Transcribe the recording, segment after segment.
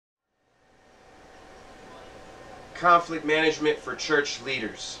conflict management for church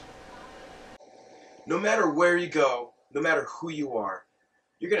leaders. No matter where you go, no matter who you are,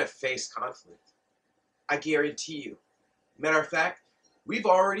 you're going to face conflict. I guarantee you. Matter of fact, we've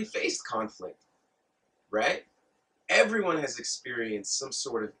already faced conflict, right? Everyone has experienced some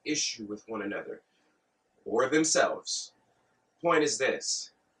sort of issue with one another or themselves. Point is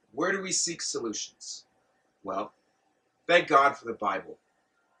this: where do we seek solutions? Well, thank God for the Bible,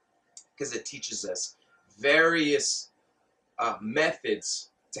 because it teaches us various methods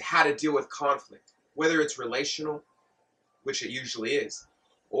to how to deal with conflict, whether it's relational, which it usually is,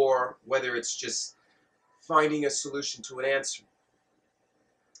 or whether it's just finding a solution to an answer.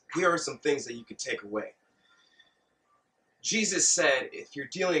 Here are some things that you could take away. Jesus said if you're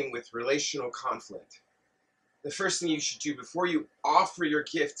dealing with relational conflict, the first thing you should do before you offer your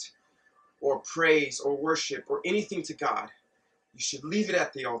gift or praise or worship or anything to God, you should leave it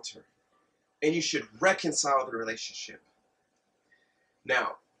at the altar and you should reconcile the relationship.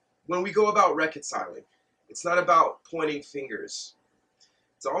 Now, when we go about reconciling, it's not about pointing fingers.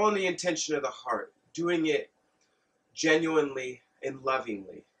 It's all in the intention of the heart, doing it genuinely and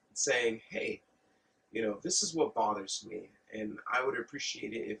lovingly, saying, hey, this is what bothers me, and I would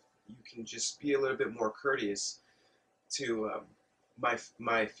appreciate it if you can just be a little bit more courteous to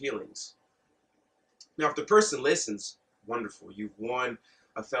my feelings. Now, if the person listens, wonderful, you've won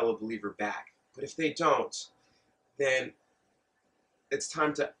a fellow believer back. But if they don't, then it's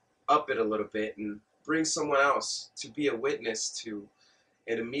time to up it a little bit and bring someone else to be a witness to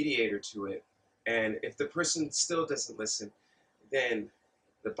and a mediator to it. And if the person still doesn't listen, then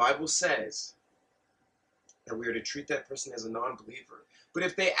the Bible says that we are to treat that person as a non-believer. But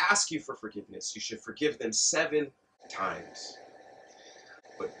if they ask you for forgiveness, you should forgive them 7 times.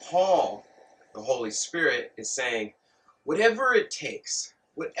 But Paul, the Holy Spirit, is saying, whatever it takes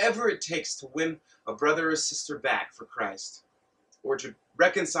to win a brother or sister back for Christ, or to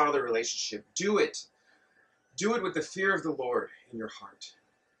reconcile the relationship, do it. Do it with the fear of the Lord in your heart.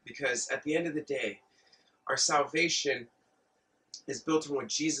 Because at the end of the day, our salvation is built on what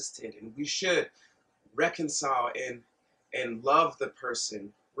Jesus did, and we should reconcile and love the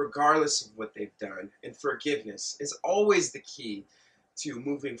person regardless of what they've done. And forgiveness is always the key to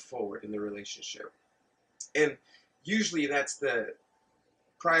moving forward in the relationship. And usually that's the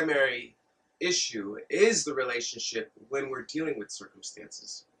primary issue, is the relationship when we're dealing with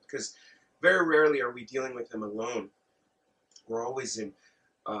circumstances. Because very rarely are we dealing with them alone. We're always in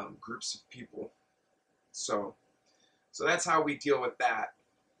groups of people. So that's how we deal with that.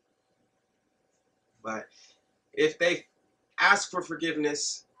 But if they ask for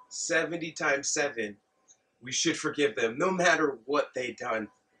forgiveness 70 times 7, we should forgive them no matter what they've done.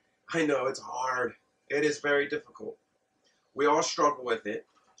 I know it's hard. It is very difficult. We all struggle with it,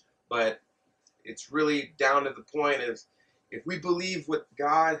 but it's really down to the point of, if we believe what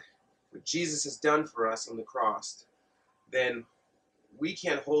Jesus has done for us on the cross, then we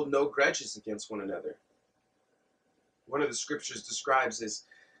can hold no grudges against one another. One of the scriptures describes is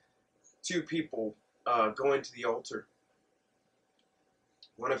 2 people going to the altar.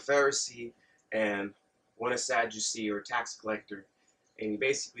 One a Pharisee and one a Sadducee or tax collector. And he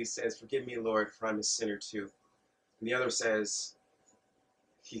basically says, forgive me, Lord, for I'm a sinner too. And the other says,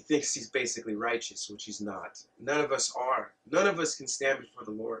 he thinks he's basically righteous, which he's not. None of us are. None of us can stand before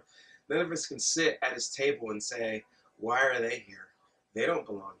the Lord. None of us can sit at his table and say, why are they here? They don't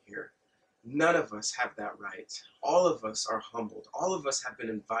belong here. None of us have that right. All of us are humbled. All of us have been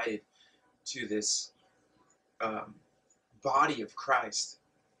invited to this body of Christ.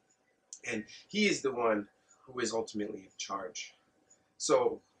 And he is the one who is ultimately in charge.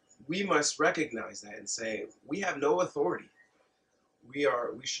 So we must recognize that and say, we have no authority. We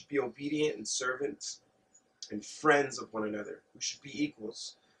should be obedient and servants and friends of one another. We should be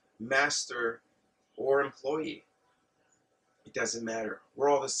equals, master or employee. It doesn't matter. We're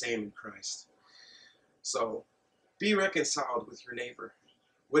all the same in Christ. So be reconciled with your neighbor,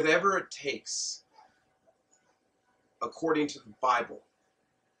 whatever it takes, according to the Bible.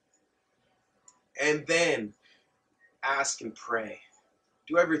 And then ask and pray.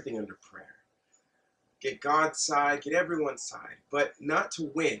 Do everything under prayer. Get God's side, get everyone's side, but not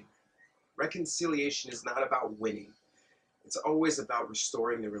to win. Reconciliation is not about winning. It's always about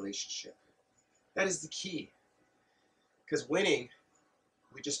restoring the relationship. That is the key. Because winning,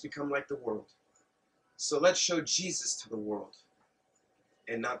 we just become like the world. So let's show Jesus to the world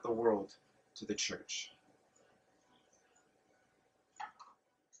and not the world to the church.